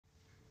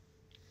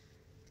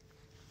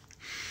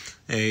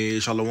Hey,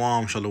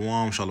 shalom,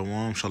 shalom,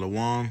 shalom,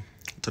 shalom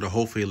to the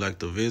hopeful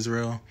elect of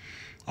Israel.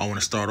 I want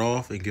to start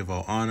off and give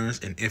all honors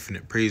and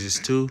infinite praises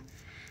to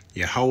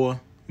Yahweh,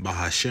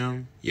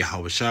 Bahashem,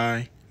 Yahweh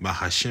Shai,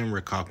 Bahashem,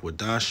 Rekak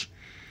Wadash.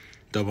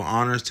 Double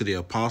honors to the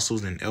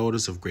apostles and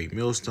elders of Great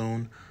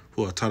Millstone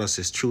who have taught us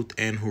his truth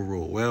and who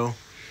rule well.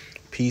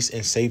 Peace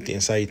and safety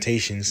and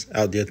salutations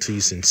out there to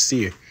you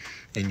sincere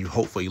and you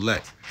hopeful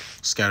elect,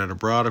 scattered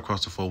abroad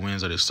across the four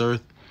winds of this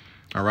earth.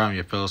 Around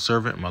your fellow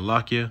servant,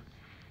 Malakia.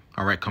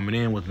 All right, coming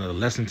in with another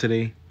lesson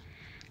today,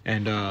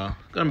 and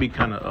gonna be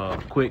kind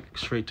of quick,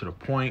 straight to the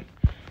point.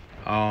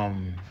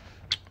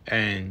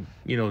 And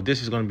you know,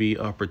 this is gonna be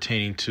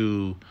pertaining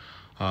to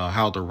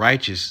how the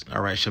righteous,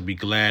 all right, shall be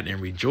glad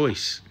and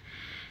rejoice.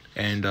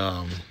 And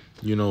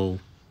you know,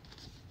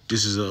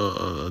 this is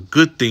a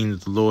good thing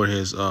that the Lord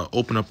has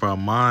opened up our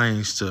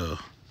minds to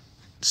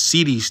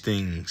see these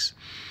things,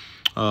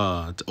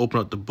 to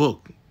open up the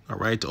book. All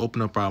right, to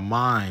open up our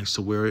minds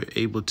so we're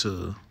able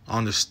to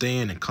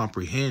understand and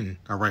comprehend,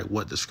 all right,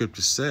 what the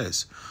scripture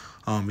says.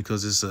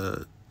 Because it's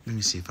let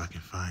me see if I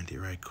can find it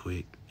right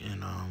quick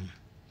in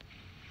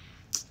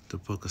the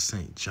book of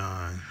St.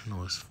 John. I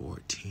know it's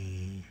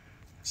 14,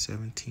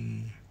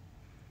 17.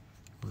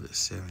 Was it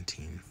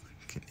 17?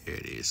 There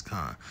it is,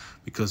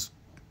 because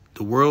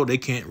the world, they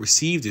can't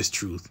receive this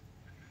truth.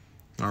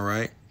 All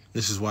right.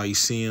 This is why you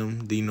see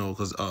him, you know,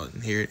 because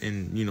here,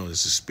 and you know,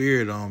 it's a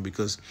spirit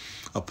because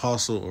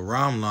Apostle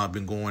Ramla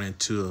been going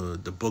into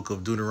the book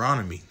of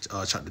Deuteronomy,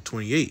 chapter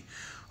 28.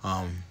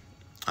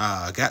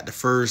 I got the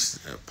first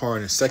part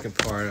and the second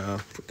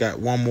part. Got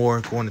one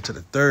more going into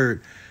the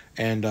third,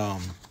 and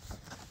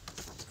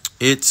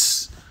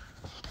it's,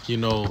 you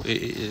know,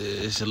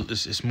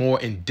 it's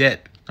more in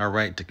depth. All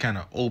right, to kind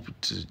of open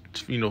to,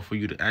 you know, for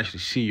you to actually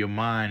see your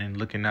mind and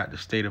looking at the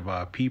state of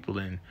our people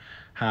and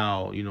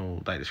how, you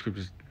know, like the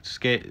scriptures.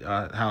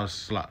 How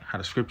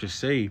the scriptures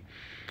say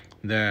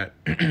that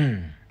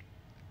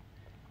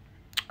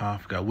I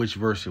forgot which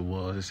verse it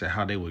was. It said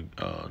how they would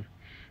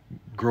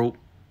grope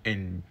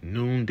in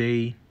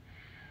noonday.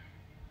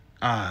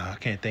 I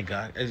can't think.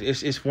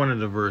 It's one of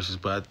the verses,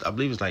 but I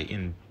believe it's like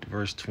in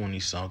verse 20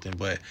 something.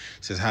 But it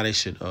says how they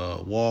should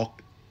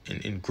walk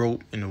and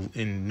grope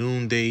in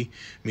noonday,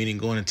 meaning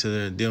going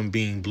into them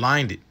being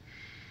blinded.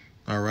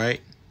 All right,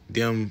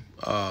 them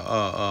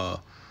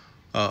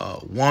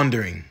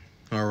wandering.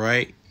 All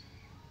right.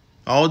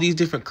 All these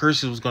different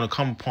curses was going to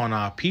come upon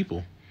our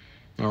people.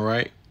 All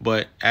right.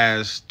 But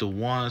as the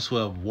ones who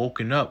have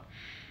woken up,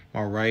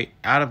 all right,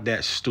 out of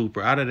that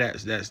stupor, out of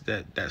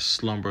that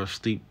slumber of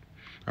sleep,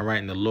 all right,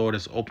 and the Lord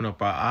has opened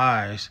up our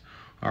eyes,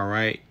 all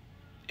right,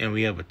 and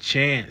we have a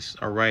chance,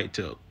 all right,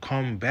 to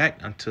come back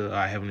unto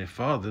our Heavenly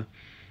Father,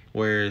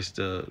 whereas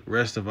the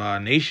rest of our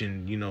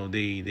nation, you know,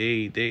 they're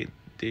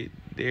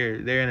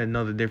in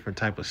another different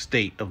type of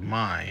state of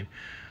mind.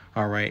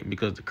 All right,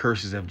 because the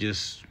curses have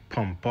just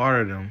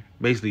bombarded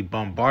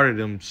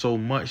them so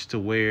much to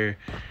where,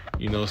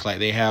 you know, it's like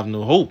they have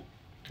no hope.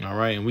 All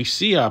right, and we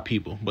see our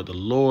people, but the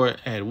Lord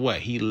had what?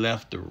 He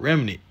left the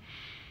remnant.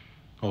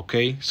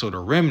 Okay, so the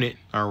remnant,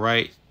 all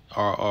right,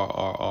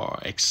 are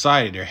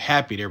excited, they're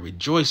happy, they're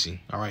rejoicing.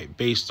 All right,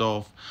 based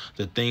off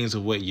the things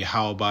of what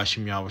Yahweh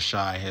Bashem Yahweh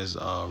Shai has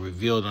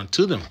revealed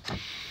unto them.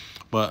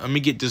 But let me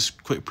get this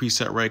quick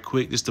precept right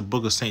quick. This is the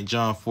book of St.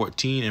 John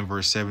 14 and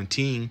verse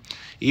 17.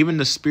 Even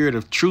the spirit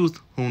of truth,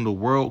 whom the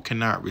world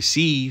cannot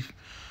receive,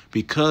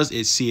 because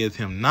it seeth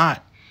him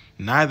not,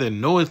 neither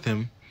knoweth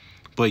him,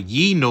 but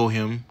ye know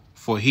him,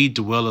 for he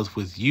dwelleth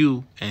with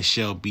you and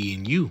shall be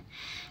in you.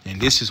 And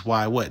this is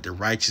why what? The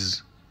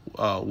righteous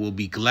will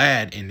be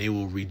glad and they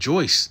will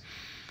rejoice,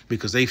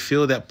 because they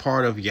feel that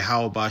part of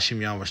Yahweh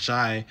Bashem Yahweh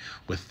Shai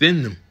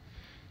within them.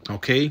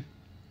 Okay?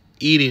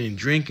 Eating and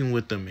drinking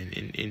with them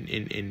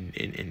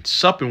and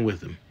supping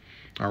with them.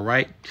 All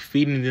right.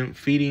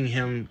 Feeding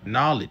him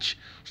knowledge.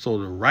 So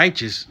the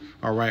righteous,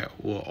 all right,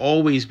 will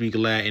always be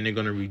glad and they're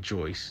going to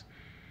rejoice.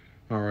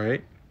 All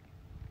right.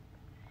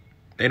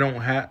 They don't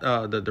have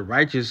the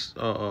righteous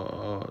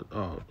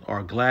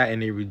are glad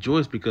and they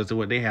rejoice because of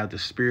what they have, the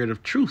spirit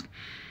of truth.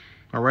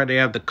 All right. They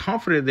have the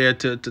comforter there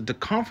to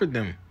comfort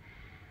them.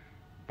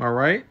 All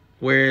right.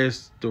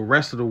 Whereas the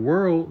rest of the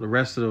world, the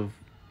rest of,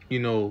 you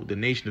know, the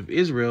nation of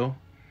Israel,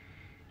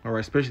 all right,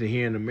 especially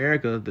here in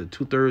America, the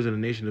 2/3 of the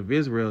nation of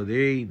Israel,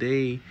 they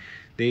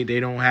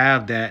don't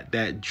have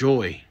that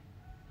joy,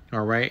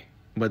 all right,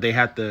 but they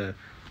have to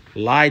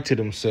lie to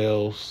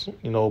themselves,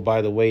 you know,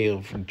 by the way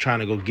of trying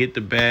to go get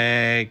the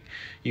bag,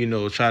 you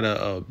know, try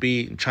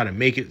to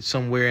make it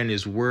somewhere in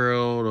this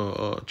world,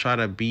 or try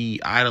to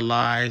be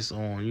idolized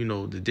on, you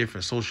know, the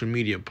different social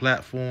media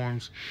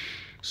platforms.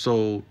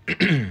 So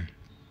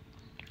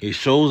it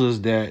shows us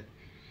that,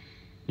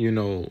 you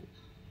know,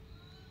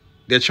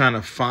 they're trying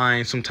to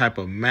find some type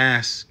of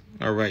mask,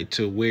 all right,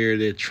 to where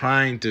they're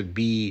trying to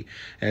be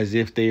as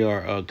if they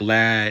are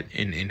glad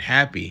and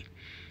happy,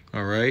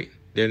 all right.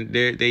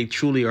 They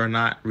truly are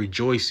not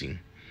rejoicing.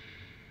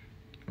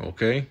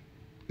 Okay,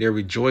 they're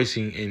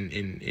rejoicing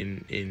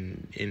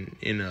in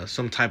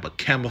some type of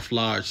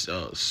camouflage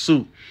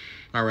suit,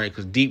 All right,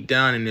 because deep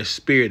down in their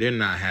spirit, they're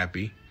not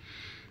happy.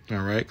 All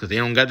right, because they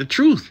don't got the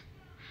truth.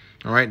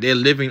 All right, they're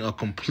living a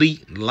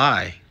complete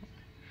lie.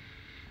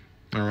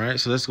 All right,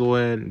 so let's go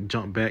ahead and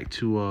jump back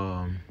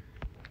to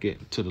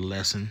get to the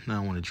lesson. I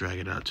don't want to drag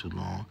it out too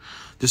long.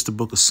 This is the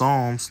book of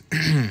Psalms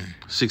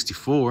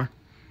 64.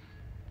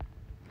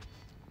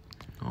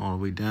 All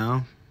the way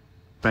down.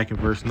 Back in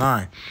verse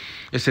 9.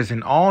 It says,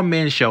 and all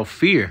men shall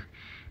fear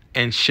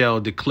and shall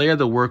declare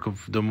the work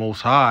of the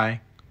Most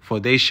High, for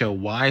they shall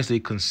wisely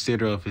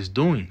consider of his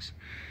doings.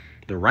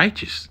 The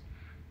righteous.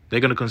 They're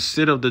going to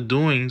consider the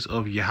doings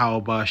of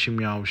Yahweh Ba'ashem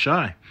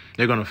Yahushai.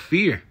 They're going to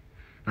fear.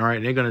 All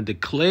right. They're going to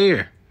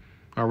declare,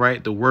 all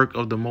right, the work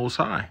of the Most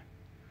High.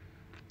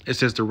 It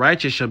says, the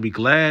righteous shall be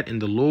glad in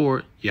the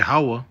Lord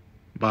Yahweh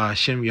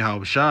Ba'ashem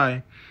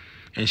Yahushai,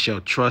 and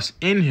shall trust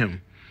in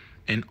him.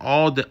 And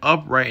all the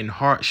upright in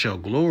heart shall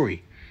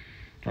glory.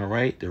 All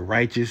right. The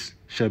righteous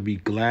shall be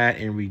glad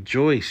and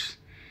rejoice.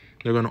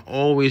 They're going to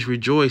always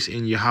rejoice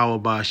in Yahweh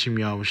Ba'ashem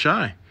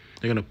Yahushai.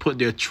 They're going to put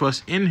their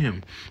trust in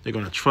him. They're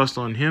going to trust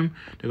on him.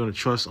 They're going to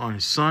trust on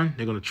his son.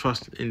 They're going to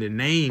trust in the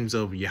names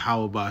of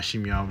Yahweh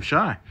Ba'ashem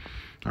Yahushai.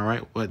 All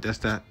right. But that's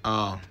that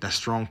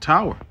strong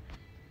tower.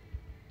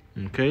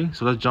 Okay.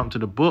 So let's jump to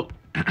the book.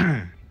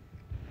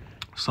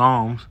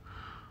 Psalms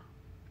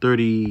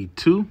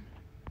 32.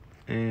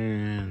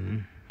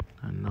 And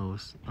I know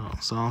it's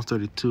Psalms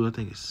 32. I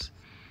think it's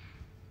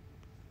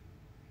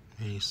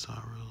many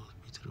sorrows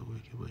be to the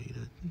wicked way.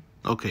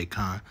 Okay,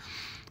 Khan.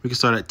 We can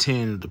start at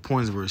 10. The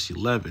points verse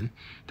 11.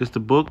 This is the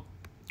book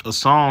of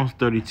Psalms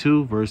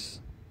 32, verse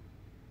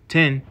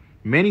 10.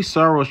 Many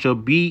sorrows shall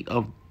be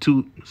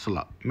to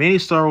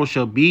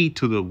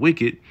the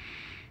wicked,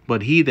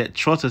 but he that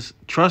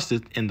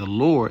trusteth in the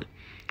Lord,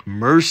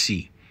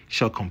 mercy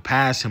shall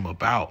compass him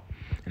about.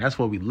 And that's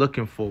what we're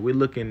looking for. We're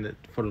looking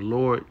for the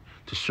Lord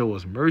to show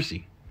us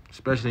mercy,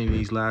 especially in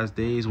these last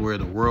days where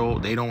the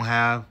world, they don't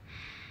have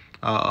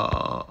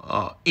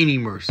any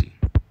mercy.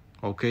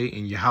 Okay,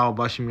 and Yahweh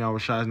Ba'ashem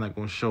Yahushua is not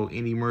going to show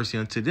any mercy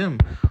unto them.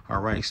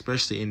 All right,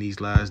 especially in these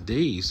last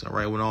days. All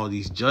right, when all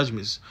these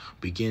judgments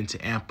begin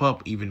to amp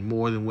up even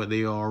more than what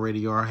they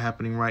already are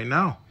happening right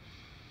now.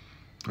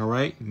 All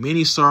right,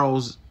 many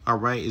sorrows, all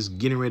right, is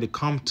getting ready to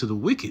come to the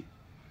wicked.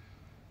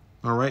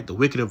 All right, the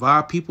wicked of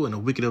our people and the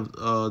wicked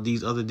of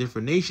these other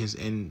different nations,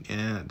 and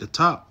at the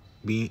top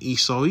being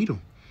Esau,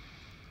 Edom.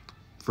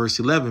 Verse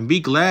 11, be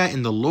glad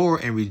in the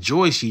Lord and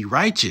rejoice, ye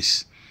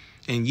righteous,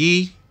 and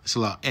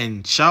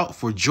shout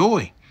for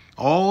joy,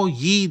 all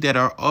ye that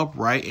are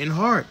upright in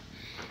heart.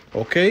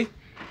 Okay,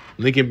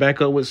 linking back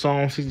up with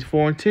Psalm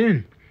 64 and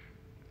 10.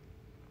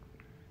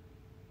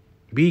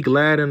 Be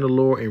glad in the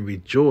Lord and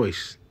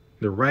rejoice,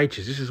 the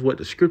righteous. This is what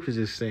the scriptures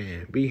is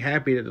saying. Be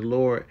happy that the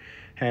Lord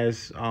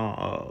has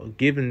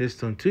given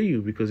this unto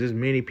you, because there's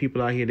many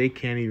people out here, they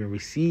can't even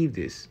receive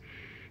this.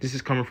 This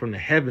is coming from the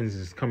heavens.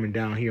 It's coming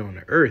down here on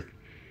the earth.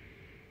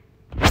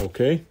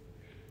 Okay.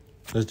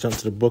 Let's jump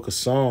to the book of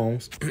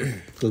Psalms,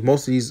 because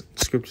most of these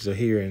scriptures are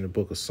here in the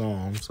book of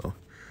Psalms. So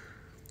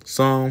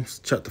Psalms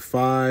chapter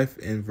 5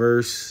 and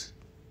verse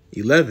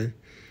 11.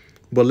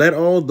 But let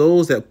all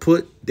those that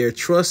put their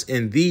trust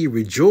in thee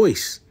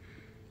rejoice.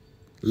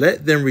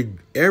 Let them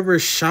ever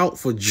shout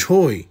for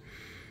joy,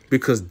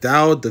 because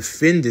thou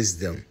defendest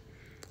them.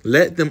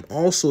 Let them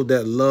also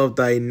that love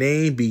thy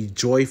name be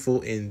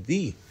joyful in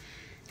thee.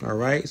 All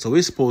right. So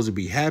we're supposed to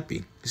be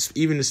happy,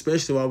 even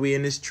especially while we're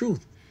in this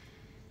truth.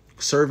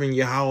 Serving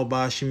Yahweh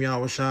Ba'ashem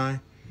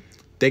Yahushai,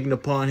 thinking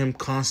upon him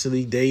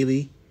constantly,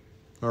 daily.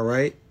 All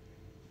right.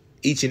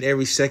 Each and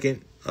every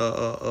second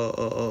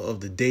of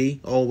the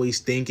day, always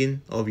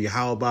thinking of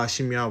Yahweh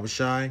Ba'ashem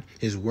Yahushai,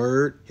 his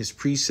word, his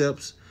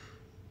precepts.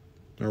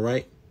 All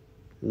right.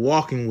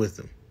 Walking with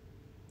him.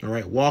 All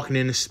right. Walking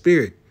in the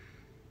spirit.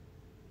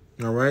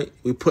 All right.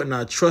 We're putting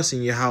our trust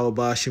in Yahweh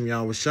Ba'ashem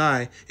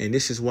Yahushai, and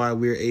this is why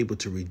we're able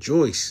to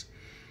rejoice.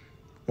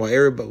 While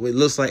everybody, it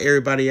looks like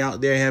everybody out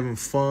there having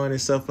fun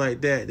and stuff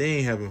like that, they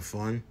ain't having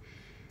fun.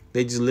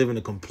 They just living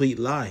a complete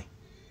lie.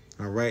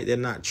 All right. They're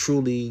not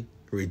truly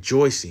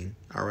rejoicing.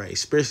 All right.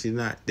 Especially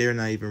they're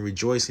not even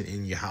rejoicing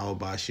in Yahweh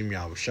Ba'ashem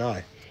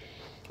Yahushai.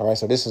 All right.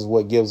 So this is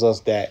what gives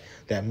us that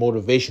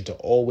motivation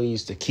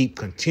to keep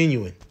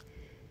continuing.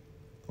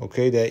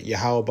 Okay. That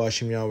Yahweh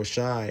Ba'ashem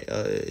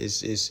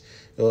Yahushai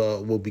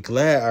will be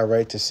glad. All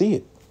right. To see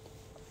it.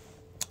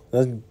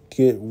 Let's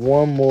get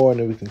one more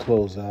and then we can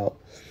close out.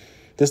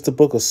 This is the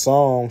book of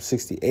Psalm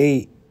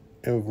 68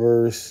 and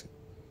verse.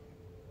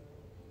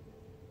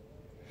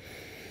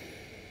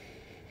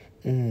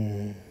 I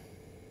don't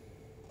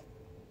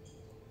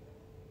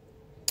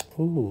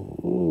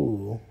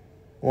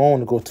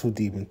want to go too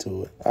deep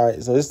into it. All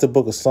right, so this is the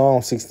book of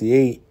Psalm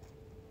 68.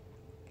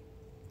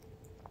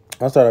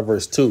 I'll start at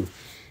verse 2.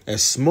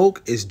 As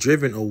smoke is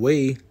driven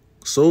away,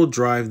 so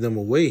drive them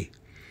away.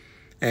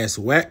 As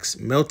wax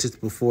melteth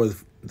before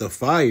the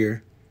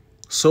fire,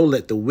 so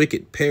let the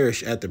wicked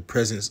perish at the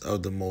presence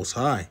of the Most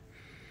High.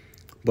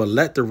 But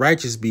let the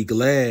righteous be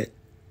glad.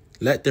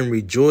 Let them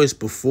rejoice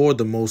before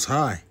the Most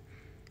High.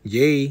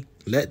 Yea,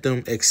 let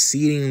them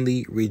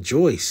exceedingly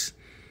rejoice.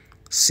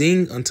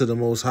 Sing unto the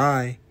Most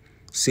High,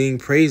 sing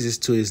praises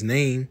to his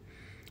name,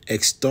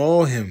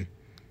 extol him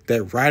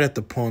that rideth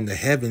upon the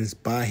heavens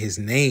by his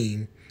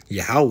name,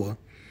 Yahweh,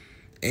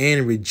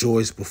 and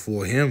rejoice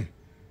before him.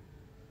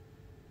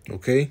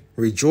 Okay?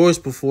 Rejoice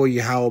before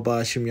Yahweh by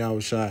Hashem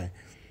Yahweh Shai.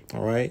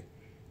 All right?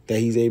 That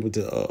he's able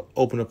to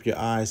open up your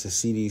eyes to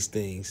see these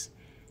things.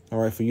 All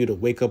right? For you to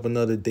wake up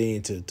another day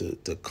and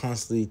to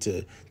constantly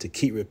to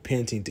keep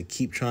repenting, to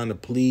keep trying to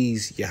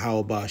please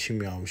Yahweh by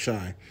Hashem Yahweh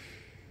Shai.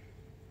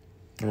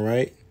 All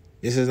right?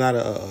 This is not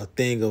a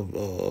thing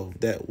of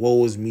that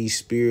woe is me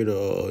spirit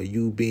or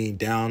you being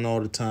down all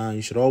the time.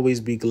 You should always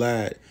be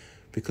glad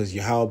because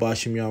Yahweh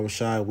B'Shem Yahweh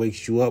Shai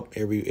wakes you up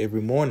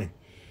every morning.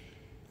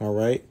 All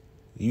right?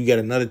 You got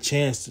another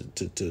chance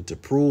to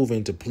prove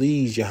and to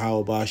please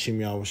Yahweh B'Shem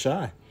Yahweh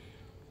Shai.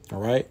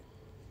 All right?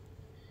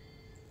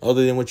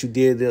 Other than what you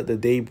did the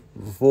day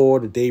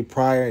before, the day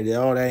prior,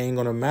 all that ain't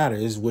going to matter.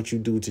 It's what you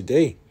do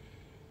today.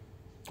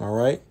 All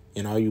right?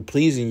 And are you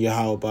pleasing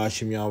Yahweh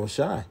B'Shem Yahweh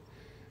Shai?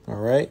 All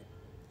right?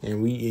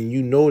 And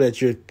you know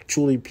that you're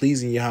truly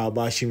pleasing Yahweh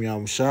B'Shem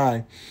Yahweh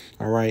Shai,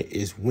 all right,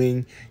 is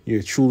when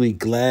you're truly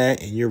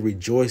glad and you're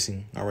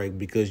rejoicing, all right,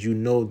 because you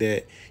know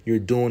that you're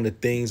doing the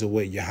things of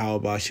what Yahweh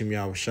B'Shem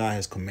Yahweh Shai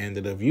has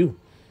commanded of you.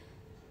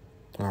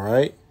 All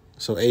right?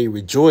 So,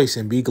 rejoice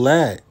and be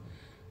glad.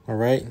 All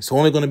right? It's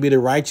only going to be the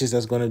righteous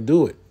that's going to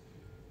do it.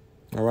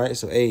 All right?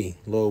 So,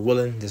 Lord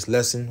willing, this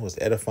lesson was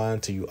edifying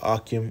to you,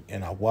 Akim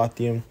and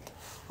Awathium.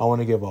 I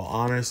want to give all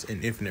honors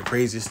and infinite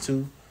praises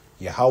to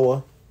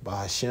Yahweh,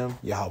 Bahashem,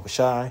 Yahweh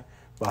Shai,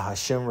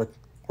 Bahashem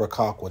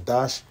Rakak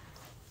Wadash.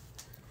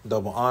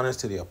 Double honors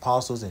to the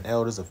apostles and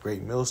elders of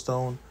Great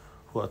Millstone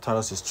who have taught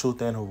us his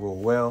truth and who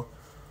rule well.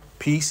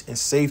 Peace and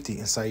safety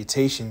and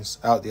salutations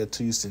out there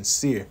to you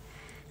sincere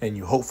and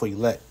you hopeful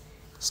elect,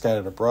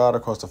 scattered abroad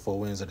across the four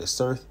winds of this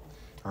earth.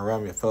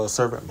 Around your fellow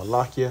servant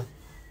Malakia.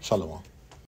 Shalom.